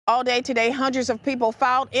All day today, hundreds of people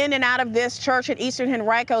filed in and out of this church in Eastern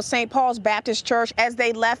Henrico, St. Paul's Baptist Church. As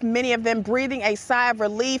they left, many of them breathing a sigh of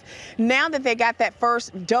relief now that they got that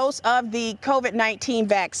first dose of the COVID-19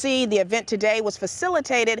 vaccine. The event today was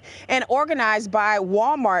facilitated and organized by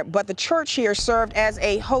Walmart, but the church here served as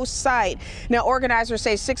a host site. Now, organizers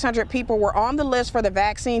say 600 people were on the list for the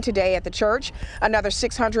vaccine today at the church. Another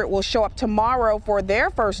 600 will show up tomorrow for their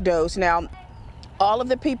first dose. Now, all of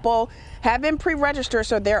the people have been pre-registered,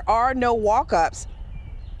 so there are no walk-ups.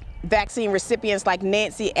 Vaccine recipients like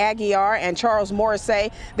Nancy Aguiar and Charles Morris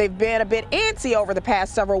say they've been a bit antsy over the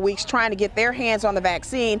past several weeks trying to get their hands on the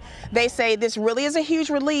vaccine. They say this really is a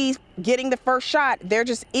huge relief getting the first shot. They're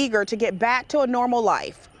just eager to get back to a normal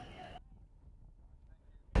life.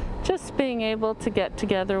 Just being able to get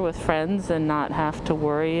together with friends and not have to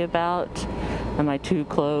worry about, am I too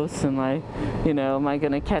close? Am I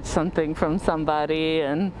going to catch something from somebody?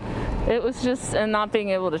 And it was just, and not being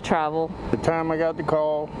able to travel. The time I got the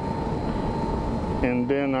call and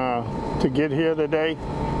then to get here today,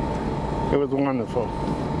 it was wonderful.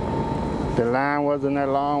 The line wasn't that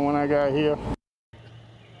long when I got here.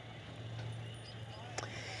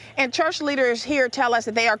 And church leaders here tell us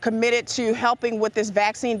that they are committed to helping with this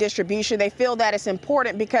vaccine distribution. They feel that it's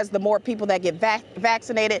important because the more people that get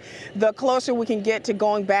vaccinated, the closer we can get to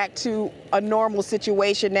going back to a normal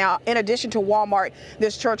situation. Now, in addition to Walmart,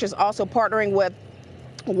 this church is also partnering with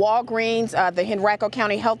Walgreens, the Henrico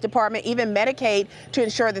County Health Department, even Medicaid, to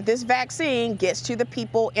ensure that this vaccine gets to the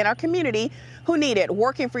people in our community who need it.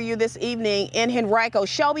 Working for you this evening in Henrico,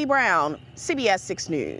 Shelby Brown, CBS 6 News.